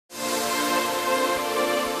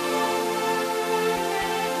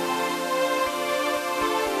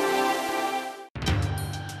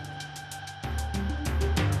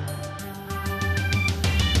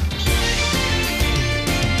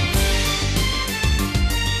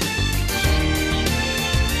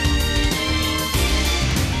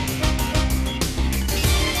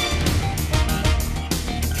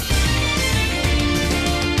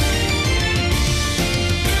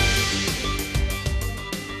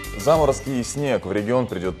Заморозки и снег, в регион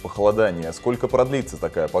придет похолодание. Сколько продлится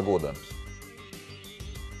такая погода?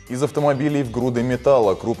 Из автомобилей в груды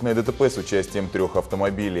металла. Крупное ДТП с участием 3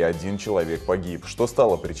 автомобилей. 1 человек погиб. Что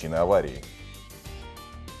стало причиной аварии?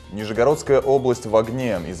 Нижегородская область в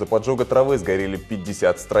огне. Из-за поджога травы сгорели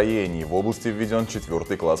 50 строений. В области введен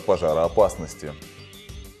 4 класс пожароопасности.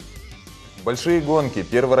 Большие гонки.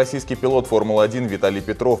 Первый российский пилот Формулы-1 Виталий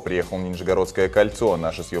Петров приехал в Нижегородское кольцо.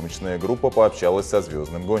 Наша съемочная группа пообщалась со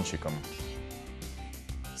звездным гонщиком.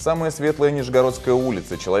 Самая светлая Нижегородская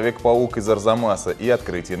улица, Человек-паук из Арзамаса и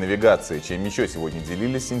открытие навигации. Чем еще сегодня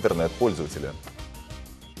делились интернет-пользователи.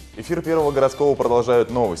 Эфир Первого городского продолжают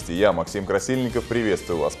новости. Я, Максим Красильников,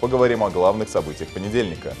 приветствую вас. Поговорим о главных событиях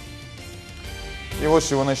понедельника. И вот с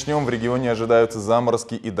чего начнем. В регионе ожидаются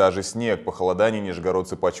заморозки и даже снег. Похолодание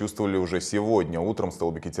нижегородцы почувствовали уже сегодня. Утром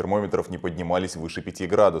столбики термометров не поднимались выше 5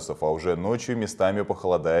 градусов, а уже ночью местами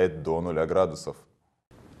похолодает до 0 градусов.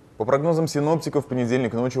 По прогнозам синоптиков, в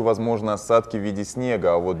понедельник ночью возможны осадки в виде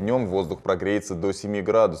снега, а вот днем воздух прогреется до 7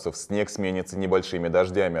 градусов. Снег сменится небольшими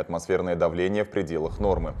дождями, атмосферное давление в пределах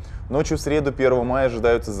нормы. Ночью в среду 1 мая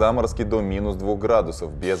ожидаются заморозки до -2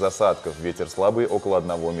 градусов, без осадков. Ветер слабый около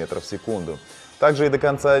 1 метра в секунду. Также и до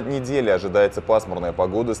конца недели ожидается пасмурная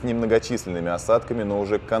погода с немногочисленными осадками, но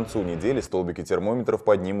уже к концу недели столбики термометров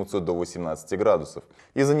поднимутся до 18 градусов.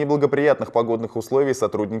 Из-за неблагоприятных погодных условий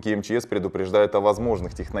сотрудники МЧС предупреждают о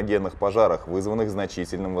возможных техногенных пожарах, вызванных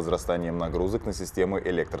значительным возрастанием нагрузок на системы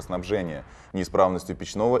электроснабжения, неисправностью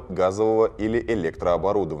печного, газового или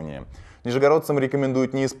электрооборудования. Нижегородцам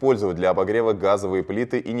рекомендуют не использовать для обогрева газовые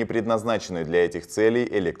плиты и не предназначенные для этих целей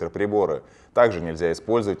электроприборы. Также нельзя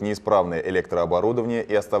использовать неисправное электрооборудование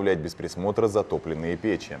и оставлять без присмотра затопленные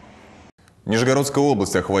печи. Нижегородская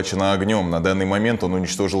область охвачена огнем. На данный момент он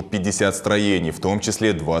уничтожил 50 строений, в том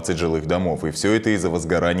числе 20 жилых домов. И все это из-за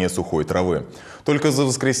возгорания сухой травы. Только за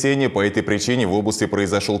воскресенье по этой причине в области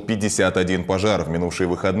произошел 51 пожар. В минувшие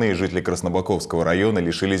выходные жители Краснобаковского района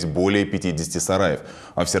лишились более 50 сараев.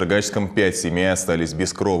 А в Сергачском 5 семей остались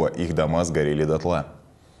без крова. Их дома сгорели дотла.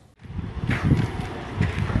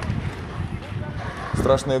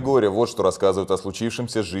 Страшное горе, вот что рассказывают о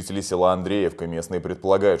случившемся жители села Андреевка. Местные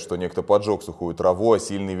предполагают, что некто поджег сухую траву, а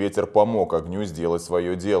сильный ветер помог огню сделать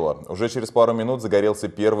свое дело. Уже через пару минут загорелся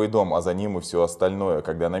первый дом, а за ним и все остальное.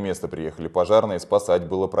 Когда на место приехали пожарные, спасать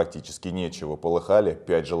было практически нечего. Полыхали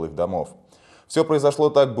 5 жилых домов. Все произошло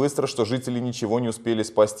так быстро, что жители ничего не успели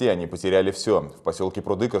спасти, они потеряли все. В поселке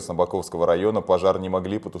Пруды Краснобаковского района пожар не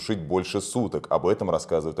могли потушить больше суток. Об этом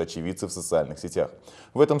рассказывают очевидцы в социальных сетях.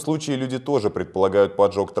 В этом случае люди тоже предполагают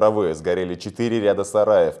поджог травы. Сгорели 4 ряда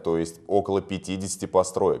сараев, то есть около 50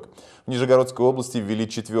 построек. В Нижегородской области ввели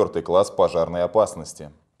 4 класс пожарной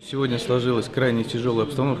опасности. Сегодня сложилась крайне тяжелая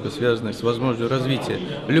обстановка, связанная с возможностью развития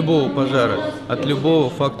любого пожара от любого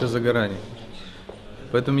факта загорания.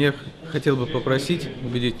 Поэтому я хотел бы попросить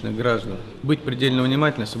убедительно граждан быть предельно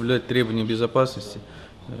внимательны, соблюдать требования безопасности,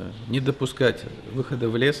 не допускать выхода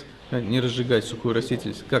в лес, не разжигать сухую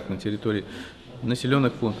растительность как на территории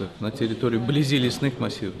населенных пунктах, на территории вблизи лесных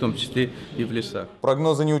массивов, в том числе и в лесах.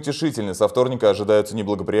 Прогнозы неутешительны. Со вторника ожидаются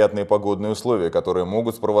неблагоприятные погодные условия, которые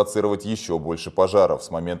могут спровоцировать еще больше пожаров. С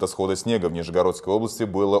момента схода снега в Нижегородской области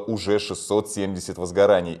было уже 670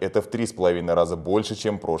 возгораний. Это в 3,5 раза больше,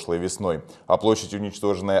 чем прошлой весной. А площадь,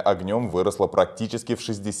 уничтоженная огнем, выросла практически в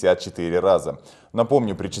 64 раза.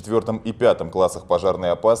 Напомню, при 4 и 5 классах пожарной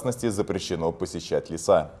опасности запрещено посещать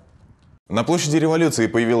леса. На площади Революции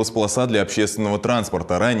появилась полоса для общественного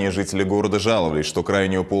транспорта. Ранее жители города жаловались, что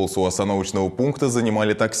крайнюю полосу остановочного пункта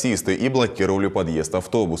занимали таксисты и блокировали подъезд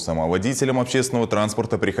автобусам. А водителям общественного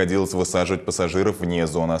транспорта приходилось высаживать пассажиров вне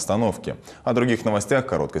зоны остановки. О других новостях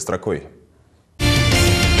короткой строкой.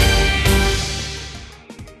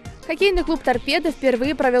 Хоккейный клуб «Торпедо»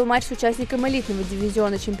 впервые провел матч с участником элитного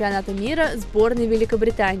дивизиона чемпионата мира сборной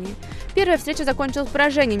Великобритании. Первая встреча закончилась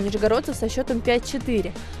поражением нижегородцев со счетом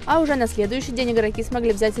 5-4, а уже на следующий день игроки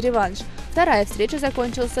смогли взять реванш. Вторая встреча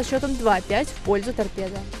закончилась со счетом 2-5 в пользу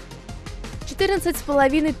 «Торпедо».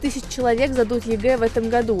 14,5 тысяч человек сдадут ЕГЭ в этом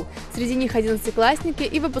году. Среди них 11-классники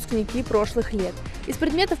и выпускники прошлых лет. Из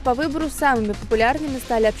предметов по выбору самыми популярными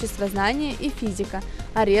стали обществознание и физика,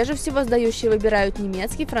 а реже всего сдающие выбирают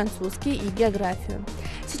немецкий, французский и географию.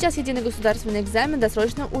 Сейчас единый государственный экзамен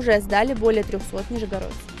досрочно уже сдали более 300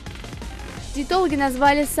 нижегородцев. Диетологи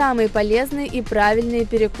назвали самые полезные и правильные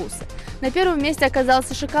перекусы. На первом месте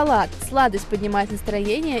оказался шоколад. Сладость поднимает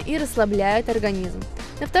настроение и расслабляет организм.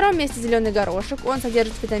 На втором месте зеленый горошек. Он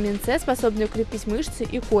содержит витамин С, способный укрепить мышцы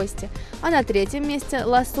и кости. А на третьем месте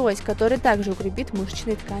лосось, который также укрепит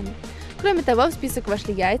мышечные ткани. Кроме того, в список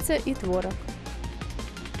вошли яйца и творог.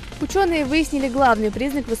 Ученые выяснили главный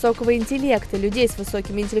признак высокого интеллекта. Людей с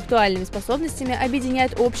высокими интеллектуальными способностями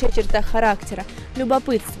объединяет общая черта характера –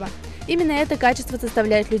 любопытство. Именно это качество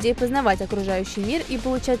заставляет людей познавать окружающий мир и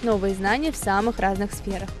получать новые знания в самых разных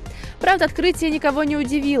сферах. Правда, открытие никого не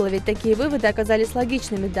удивило, ведь такие выводы оказались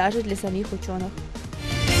логичными даже для самих ученых.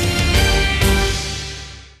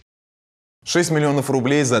 6 миллионов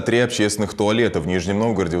рублей за 3 общественных туалета в Нижнем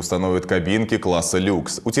Новгороде установят кабинки класса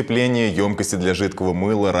люкс. Утепление, емкости для жидкого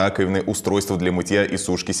мыла, раковины, устройства для мытья и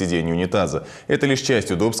сушки сидений унитаза. Это лишь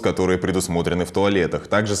часть удобств, которые предусмотрены в туалетах.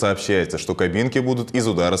 Также сообщается, что кабинки будут из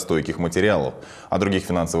ударостойких материалов. О других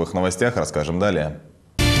финансовых новостях расскажем далее.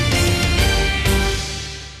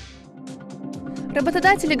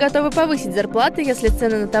 Работодатели готовы повысить зарплаты, если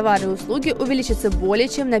цены на товары и услуги увеличатся более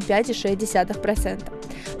чем на 5,6%.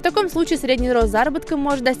 В таком случае средний рост заработка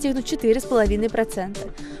может достигнуть 4,5%.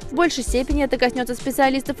 В большей степени это коснется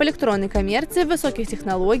специалистов электронной коммерции, высоких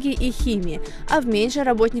технологий и химии, а в меньшей –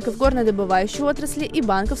 работников горнодобывающей отрасли и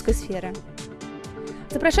банковской сферы.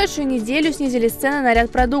 За прошедшую неделю снизились цены на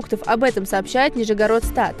ряд продуктов, об этом сообщает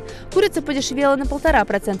Нижегородстат. Курица подешевела на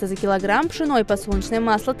 1,5% за килограмм, пшено и подсолнечное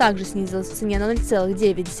масло также снизилось в цене на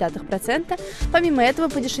 0,9%. Помимо этого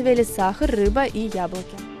подешевели сахар, рыба и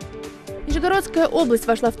яблоки. Нижегородская область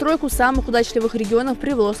вошла в тройку самых удачливых регионов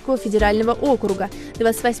Приволжского федерального округа.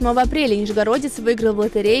 28 апреля нижегородец выиграл в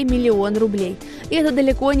лотерее 1 000 000 рублей. И это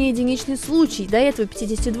далеко не единичный случай. До этого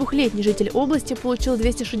 52-летний житель области получил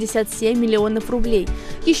 267 миллионов рублей.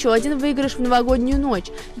 Еще один выигрыш в новогоднюю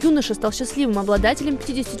ночь. Юноша стал счастливым обладателем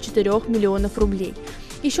 54 миллионов рублей.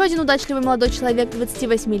 Еще один удачливый молодой человек,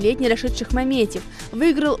 28-летний Рашид Шахмаметьев,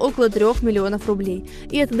 выиграл около 3 миллионов рублей.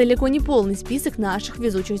 И это далеко не полный список наших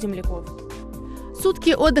везучих земляков.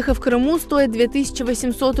 Сутки отдыха в Крыму стоят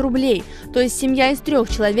 2800 рублей, то есть семья из 3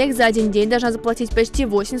 человек за один день должна заплатить почти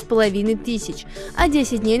 8,5 тысяч, а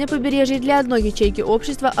 10 дней на побережье для одной ячейки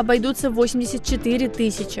общества обойдутся в 84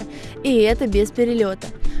 тысячи, и это без перелета.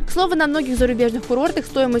 К слову, на многих зарубежных курортах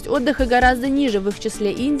стоимость отдыха гораздо ниже, в их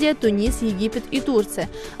числе Индия, Тунис, Египет и Турция,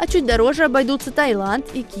 а чуть дороже обойдутся Таиланд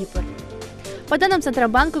и Кипр. По данным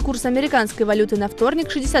Центробанка, курс американской валюты на вторник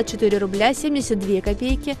 64 рубля 72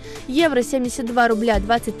 копейки, евро 72 рубля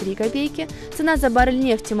 23 копейки, цена за баррель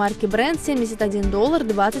нефти марки Brent 71 доллар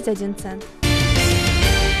 21 цент.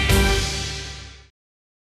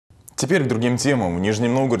 Теперь к другим темам. В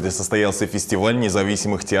Нижнем Новгороде состоялся фестиваль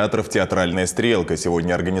независимых театров «Театральная стрелка».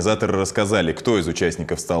 Сегодня организаторы рассказали, кто из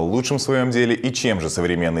участников стал лучшим в своем деле и чем же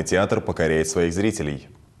современный театр покоряет своих зрителей.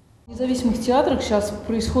 В независимых театрах сейчас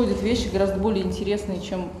происходят вещи гораздо более интересные,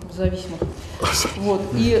 чем в зависимых. Вот.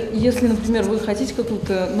 И если, например, вы хотите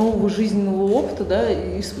какого-то нового жизненного опыта, да,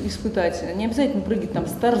 испытать, не обязательно прыгать там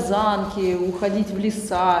с тарзанки, уходить в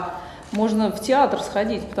леса. Можно в театр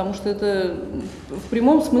сходить, потому что это в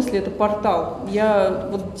прямом смысле это портал. Я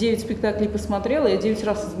вот 9 спектаклей посмотрела, я 9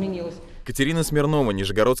 раз изменилась. Катерина Смирнова,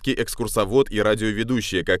 нижегородский экскурсовод и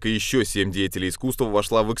радиоведущая, как и еще 7 деятелей искусства,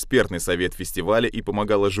 вошла в экспертный совет фестиваля и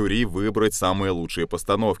помогала жюри выбрать самые лучшие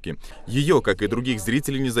постановки. Ее, как и других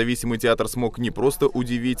зрителей, независимый театр смог не просто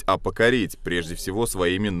удивить, а покорить, прежде всего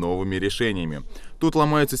своими новыми решениями. Тут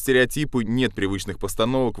ломаются стереотипы, нет привычных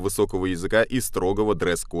постановок, высокого языка и строгого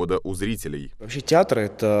дресс-кода у зрителей. Вообще театр –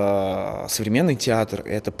 это современный театр,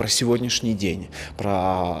 это про сегодняшний день,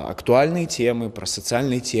 про актуальные темы, про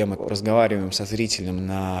социальные темы. Разговариваем со зрителем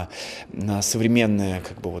на современное,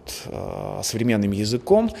 современным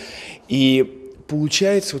языком, и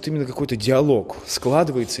получается вот именно какой-то диалог,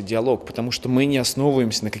 складывается диалог, потому что мы не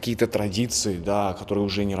основываемся на какие-то традиции, да, которые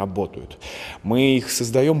уже не работают. Мы их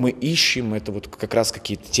создаем, мы ищем, это вот как раз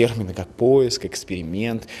какие-то термины, как поиск,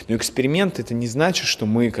 эксперимент. Но эксперимент — это не значит, что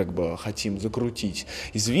мы хотим закрутить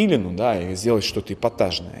извилину, да, и сделать что-то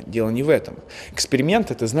эпатажное. Дело не в этом.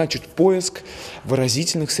 Эксперимент — это значит поиск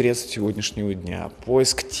выразительных средств сегодняшнего дня,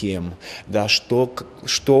 поиск тем, да,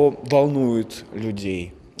 что волнует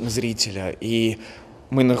людей, зрителя, и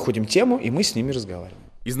мы находим тему, и мы с ними разговариваем.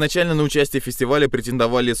 Изначально на участие в фестивале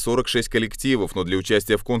претендовали 46 коллективов, но для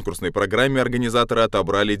участия в конкурсной программе организаторы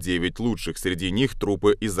отобрали 9 лучших. Среди них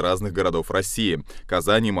труппы из разных городов России –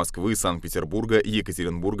 Казани, Москвы, Санкт-Петербурга,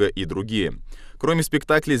 Екатеринбурга и другие. Кроме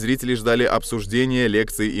спектаклей, зрители ждали обсуждения,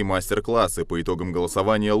 лекции и мастер-классы. По итогам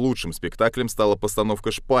голосования лучшим спектаклем стала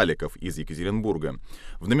постановка «Шпаликов» из Екатеринбурга.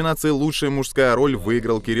 В номинации «Лучшая мужская роль»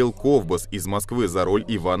 выиграл Кирилл Ковбас из Москвы за роль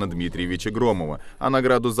Ивана Дмитриевича Громова, а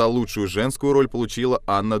награду за лучшую женскую роль получила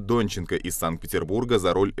Анна Донченко из Санкт-Петербурга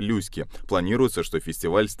за роль Люськи. Планируется, что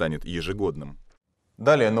фестиваль станет ежегодным.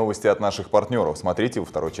 Далее новости от наших партнеров. Смотрите во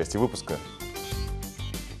второй части выпуска.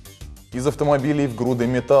 Из автомобилей в груды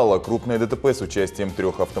металла. Крупное ДТП с участием 3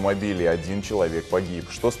 автомобилей. 1 человек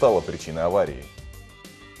погиб. Что стало причиной аварии?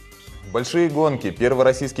 Большие гонки. Первый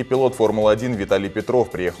российский пилот Формулы-1 Виталий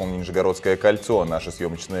Петров приехал в Нижегородское кольцо. Наша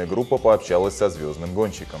съемочная группа пообщалась со звездным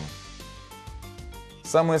гонщиком.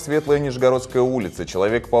 Самая светлая Нижегородская улица,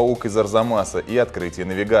 Человек-паук из Арзамаса и открытие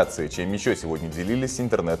навигации. Чем еще сегодня делились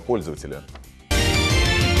интернет-пользователи?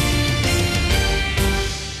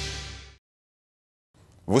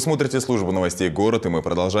 Вы смотрите службу новостей «Город», и мы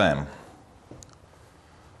продолжаем.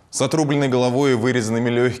 С отрубленной головой и вырезанными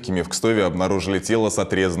легкими в Кстове обнаружили тело с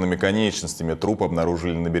отрезанными конечностями. Труп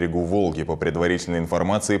обнаружили на берегу Волги. По предварительной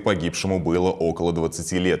информации, погибшему было около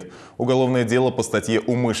 20 лет. Уголовное дело по статье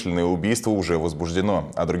 «Умышленное убийство» уже возбуждено.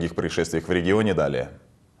 О других происшествиях в регионе далее.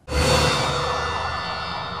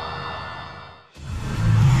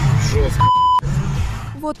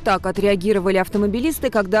 Вот так отреагировали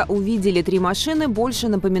автомобилисты, когда увидели 3 машины, больше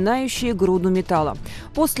напоминающие груду металла.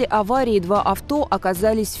 После аварии 2 авто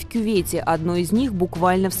оказались в кювете, одно из них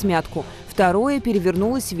буквально всмятку. Второе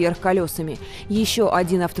перевернулось вверх колесами. Еще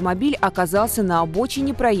 1 автомобиль оказался на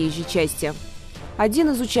обочине проезжей части.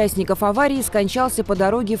 Один из участников аварии скончался по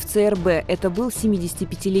дороге в ЦРБ. Это был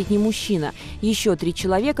 75-летний мужчина. Еще 3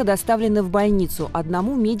 человека доставлены в больницу.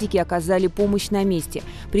 Одному медики оказали помощь на месте.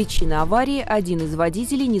 Причина аварии – один из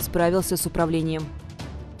водителей не справился с управлением.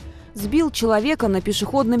 Сбил человека на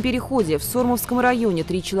пешеходном переходе. В Сормовском районе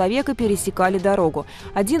 3 человека пересекали дорогу.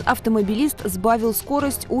 Один автомобилист сбавил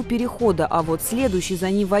скорость у перехода, а вот следующий за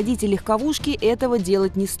ним водитель легковушки этого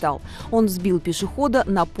делать не стал. Он сбил пешехода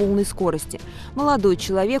на полной скорости. Молодой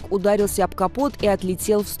человек ударился об капот и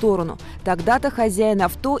отлетел в сторону. Тогда-то хозяин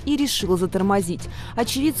авто и решил затормозить.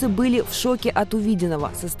 Очевидцы были в шоке от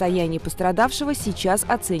увиденного. Состояние пострадавшего сейчас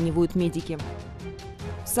оценивают медики.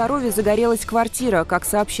 В Сарове загорелась квартира. Как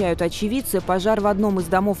сообщают очевидцы, пожар в одном из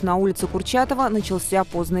домов на улице Курчатова начался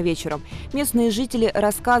поздно вечером. Местные жители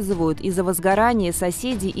рассказывают, из-за возгорания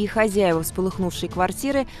соседи и хозяева вспыхнувшей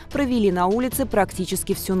квартиры провели на улице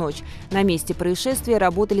практически всю ночь. На месте происшествия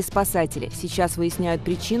работали спасатели. Сейчас выясняют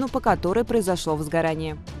причину, по которой произошло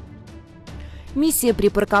возгорание. Миссия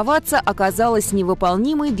припарковаться оказалась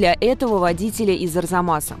невыполнимой для этого водителя из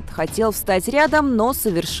Арзамаса. Хотел встать рядом, но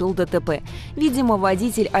совершил ДТП. Видимо,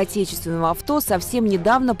 водитель отечественного авто совсем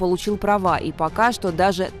недавно получил права, и пока что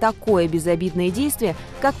даже такое безобидное действие,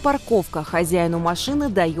 как парковка, хозяину машины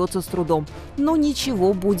дается с трудом. Но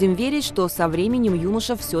ничего, будем верить, что со временем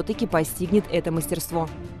юноша все-таки постигнет это мастерство.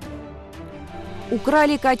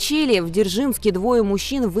 Украли качели. В Дзержинске 2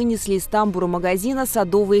 мужчин вынесли из тамбура магазина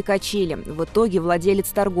садовые качели. В итоге владелец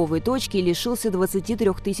торговой точки лишился 23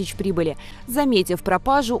 тысяч прибыли. Заметив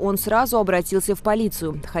пропажу, он сразу обратился в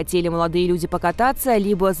полицию. Хотели молодые люди покататься,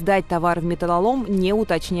 либо сдать товар в металлолом, не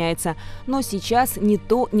уточняется. Но сейчас ни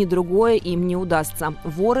то, ни другое им не удастся.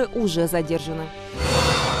 Воры уже задержаны.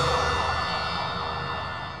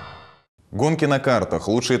 Гонки на картах,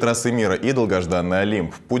 лучшие трассы мира и долгожданный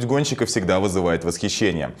Олимп. Путь гонщика всегда вызывает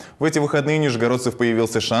восхищение. В эти выходные у нижегородцев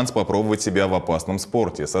появился шанс попробовать себя в опасном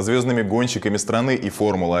спорте. Со звездными гонщиками страны и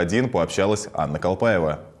Формулы-1 пообщалась Анна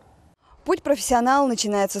Колпаева. Путь профессионала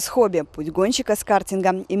начинается с хобби, путь гонщика с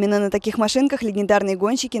картинга. Именно на таких машинках легендарные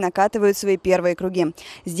гонщики накатывают свои первые круги.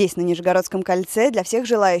 Здесь, на Нижегородском кольце, для всех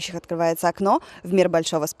желающих открывается окно в мир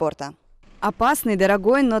большого спорта. Опасный,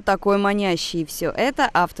 дорогой, но такой манящий. Все это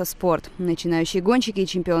автоспорт. Начинающие гонщики и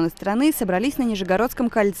чемпионы страны собрались на Нижегородском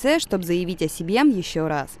кольце, чтобы заявить о себе еще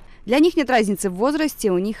раз. Для них нет разницы в возрасте,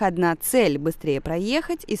 у них одна цель – быстрее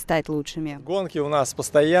проехать и стать лучшими. Гонки у нас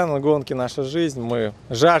постоянно, гонки – наша жизнь. Мы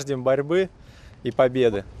жаждем борьбы и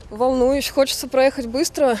победы. Волнуюсь, хочется проехать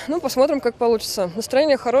быстро. Ну, посмотрим, как получится.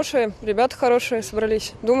 Настроение хорошее, ребята хорошие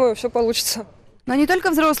собрались. Думаю, все получится. Но не только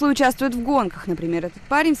взрослые участвуют в гонках. Например, этот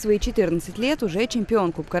парень в свои 14 лет уже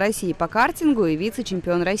чемпион Кубка России по картингу и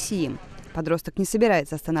вице-чемпион России. Подросток не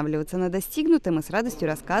собирается останавливаться на достигнутом и с радостью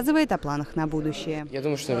рассказывает о планах на будущее. Я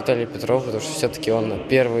думаю, что Виталий Петров, потому что все-таки он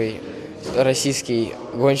первый российский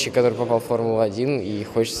гонщик, который попал в Формулу-1, и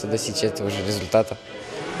хочется достичь этого же результата.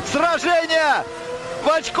 Сражение! В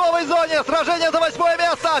очковой зоне! Сражение за 8-е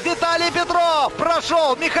место! Виталий Петров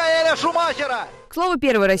прошел Михаэля Шумахера! К слову,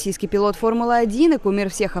 первый российский пилот Формулы-1 и кумир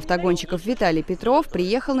всех автогонщиков Виталий Петров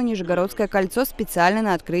приехал на Нижегородское кольцо специально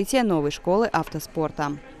на открытие новой школы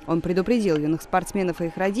автоспорта. Он предупредил юных спортсменов и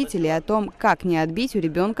их родителей о том, как не отбить у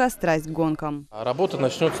ребенка страсть к гонкам. Работа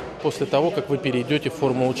начнется после того, как вы перейдете в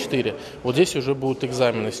Формулу-4. Вот здесь уже будут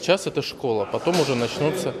экзамены. Сейчас это школа. Потом уже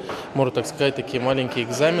начнутся, можно так сказать, такие маленькие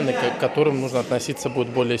экзамены, к которым нужно относиться будет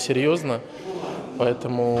более серьезно.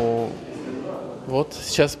 Поэтому Вот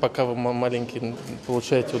сейчас, пока вы маленький,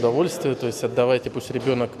 получаете удовольствие, то есть отдавайте, пусть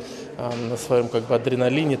ребенок на своем как бы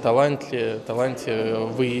адреналине, таланте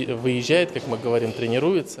выезжает, как мы говорим,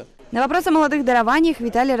 тренируется. На вопрос о молодых дарованиях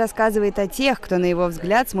Виталий рассказывает о тех, кто, на его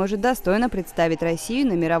взгляд, сможет достойно представить Россию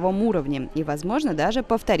на мировом уровне и, возможно, даже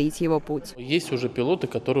повторить его путь. Есть уже пилоты,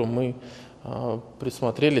 которым мы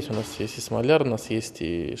присмотрелись. У нас есть и Смоляр, у нас есть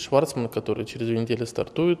и Шварцман, который через 2 недели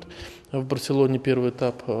стартует в Барселоне первый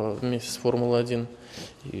этап вместе с Формулой-1.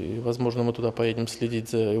 И, возможно, мы туда поедем следить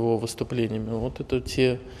за его выступлениями. Вот это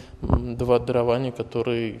те 2 дарования,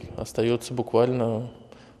 которые остаются буквально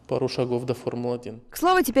пару шагов до Формулы-1. К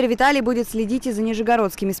слову, теперь Виталий будет следить и за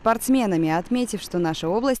нижегородскими спортсменами, отметив, что наша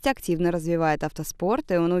область активно развивает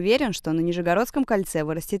автоспорт, и он уверен, что на Нижегородском кольце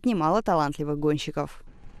вырастет немало талантливых гонщиков.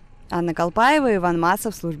 Анна Колпаева, Иван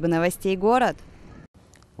Масов, Служба новостей «Город».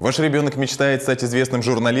 Ваш ребенок мечтает стать известным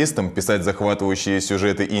журналистом, писать захватывающие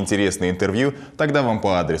сюжеты и интересные интервью? Тогда вам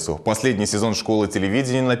по адресу. Последний сезон школы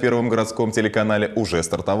телевидения на Первом городском телеканале уже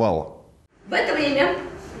стартовал. В это время,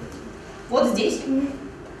 вот здесь,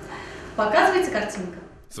 показывается картинка.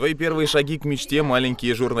 Свои первые шаги к мечте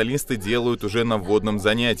маленькие журналисты делают уже на вводном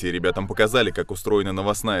занятии. Ребятам показали, как устроена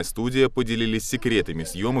новостная студия, поделились секретами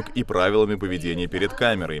съемок и правилами поведения перед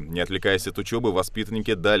камерой. Не отвлекаясь от учебы,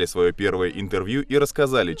 воспитанники дали свое первое интервью и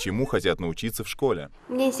рассказали, чему хотят научиться в школе.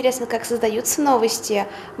 Мне интересно, как создаются новости.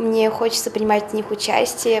 Мне хочется принимать в них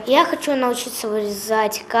участие. Я хочу научиться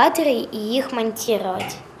вырезать кадры и их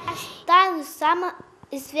монтировать. Стану самым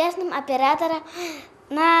известным оператором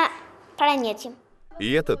на планете.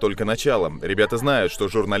 И это только начало. Ребята знают, что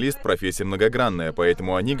журналист – профессия многогранная,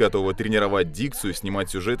 поэтому они готовы тренировать дикцию, снимать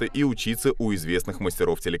сюжеты и учиться у известных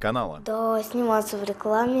мастеров телеканала. Да, сниматься в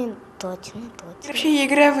рекламе точно. Вообще, я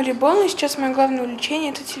играю в волейбол, но сейчас мое главное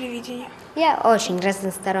увлечение – это телевидение. Я очень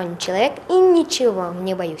разносторонний человек и ничего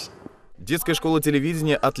не боюсь. Детская школа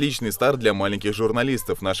телевидения – отличный старт для маленьких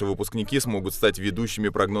журналистов. Наши выпускники смогут стать ведущими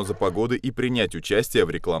прогноза погоды и принять участие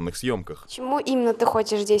в рекламных съемках. Чему именно ты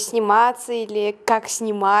хочешь здесь сниматься, или как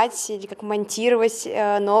снимать, или как монтировать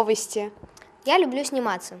новости? Я люблю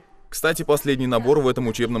сниматься. Кстати, последний набор в этом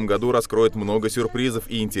учебном году раскроет много сюрпризов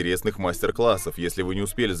и интересных мастер-классов. Если вы не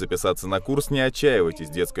успели записаться на курс, не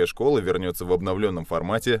отчаивайтесь. Детская школа вернется в обновленном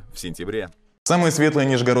формате в сентябре. Самая светлая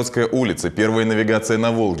Нижегородская улица, первая навигация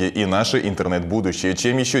на Волге и наше интернет-будущее.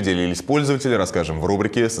 Чем еще делились пользователи, расскажем в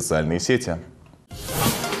рубрике «Социальные сети».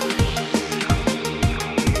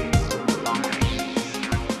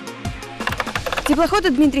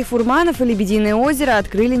 Теплоходы Дмитрий Фурманов и Лебединое озеро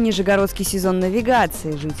открыли нижегородский сезон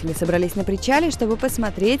навигации. Жители собрались на причале, чтобы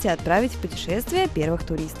посмотреть и отправить в путешествие первых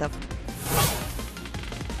туристов.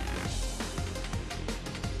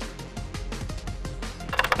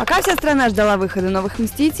 Пока вся страна ждала выхода новых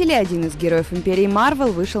 «Мстителей», один из героев империи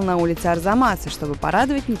Марвел вышел на улицы Арзамаса, чтобы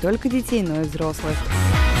порадовать не только детей, но и взрослых.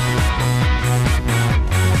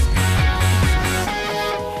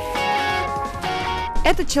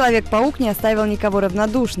 Этот Человек-паук не оставил никого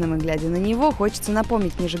равнодушным, и, глядя на него, хочется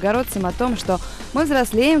напомнить нижегородцам о том, что мы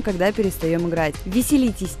взрослеем, когда перестаем играть.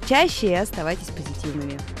 Веселитесь чаще и оставайтесь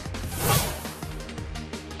позитивными.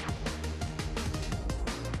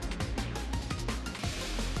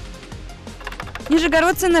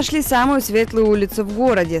 Нижегородцы нашли самую светлую улицу в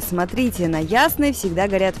городе. Смотрите, на Ясной всегда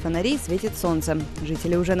горят фонари и светит солнце.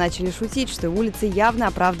 Жители уже начали шутить, что улица явно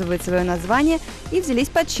оправдывает свое название, и взялись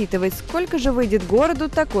подсчитывать, сколько же выйдет городу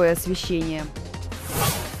такое освещение.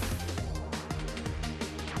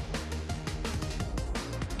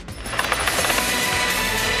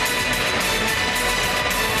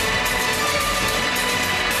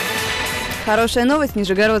 Хорошая новость,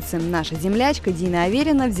 нижегородцы. Наша землячка Дина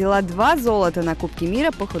Аверина взяла 2 золота на Кубке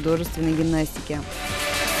мира по художественной гимнастике.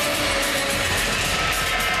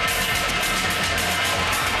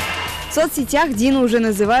 В соцсетях Дину уже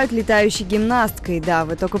называют летающей гимнасткой. Да,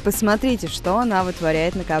 вы только посмотрите, что она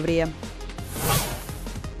вытворяет на ковре.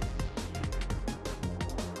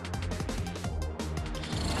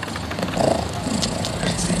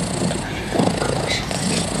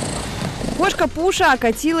 Кошка Пуша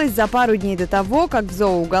окатилась за пару дней до того, как в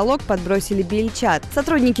зооуголок подбросили бельчат.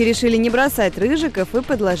 Сотрудники решили не бросать рыжиков и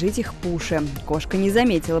подложить их Пуше. Кошка не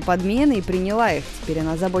заметила подмены и приняла их. Теперь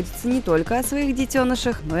она заботится не только о своих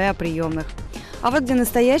детенышах, но и о приемных. А вот где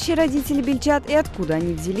настоящие родители бельчат и откуда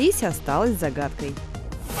они взялись, осталось загадкой.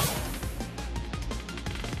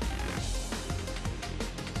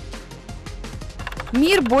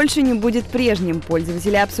 Мир больше не будет прежним.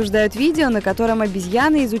 Пользователи обсуждают видео, на котором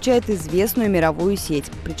обезьяна изучает известную мировую сеть.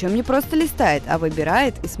 Причем не просто листает, а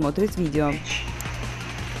выбирает и смотрит видео.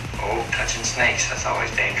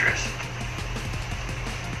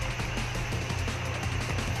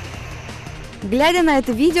 Глядя на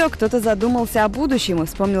это видео, кто-то задумался о будущем и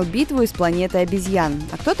вспомнил битву из планеты обезьян.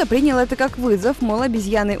 А кто-то принял это как вызов, мол,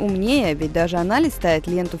 обезьяны умнее, ведь даже она листает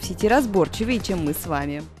ленту в сети разборчивее, чем мы с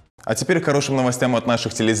вами. А теперь к хорошим новостям от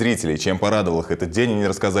наших телезрителей. Чем порадовал их этот день, они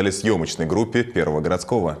рассказали съемочной группе Первого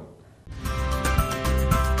Городского.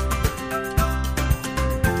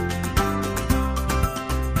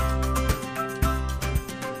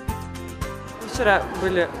 Вчера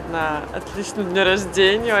были на отличном дне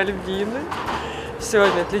рождения у Альбины.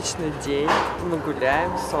 Сегодня отличный день. Мы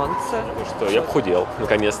гуляем, солнце. Ну что, я похудел,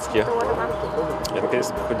 наконец-таки. Я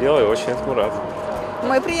наконец-то похудел и очень этому рад.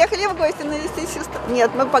 Мы приехали в гости навестить сестру. Нет,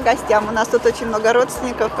 мы по гостям. У нас тут очень много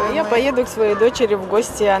родственников. Я поеду к своей дочери в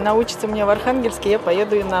гости. Она учится у меня в Архангельске. Я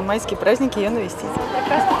поеду и на майские праздники ее навестить.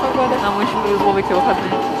 Прекрасная погода. Нам очень повезло в эти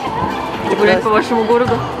выходные. Гулять по вашему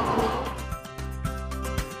городу.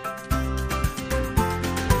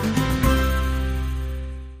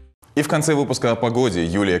 И в конце выпуска о погоде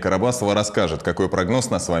Юлия Карабасова расскажет, какой прогноз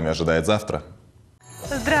нас с вами ожидает завтра.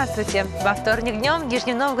 Здравствуйте! Во вторник днем в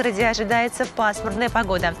Нижнем Новгороде ожидается пасмурная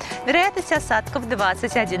погода. Вероятность осадков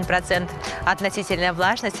 21%. Относительная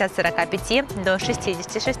влажность от 45 до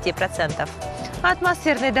 66%.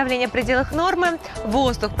 Атмосферное давление в пределах нормы.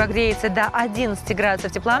 Воздух прогреется до 11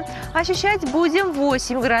 градусов тепла. Ощущать будем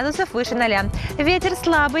 8 градусов выше 0. Ветер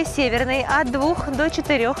слабый, северный, от 2 до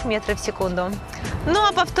 4 метров в секунду. Ну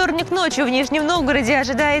а по вторник ночью в Нижнем Новгороде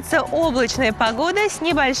ожидается облачная погода с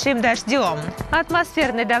небольшим дождем.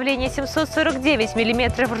 Атмосферное давление 749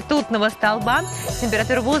 миллиметров ртутного столба.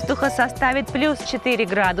 Температура воздуха составит плюс 4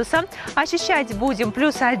 градуса. Ощущать будем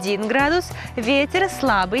плюс 1 градус. Ветер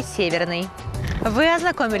слабый, северный. Вы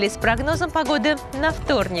ознакомились с прогнозом погоды на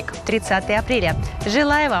вторник, 30 апреля.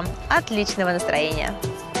 Желаю вам отличного настроения.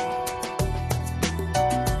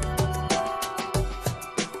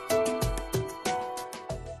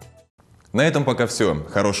 На этом пока все.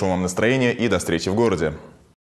 Хорошего вам настроения и до встречи в городе.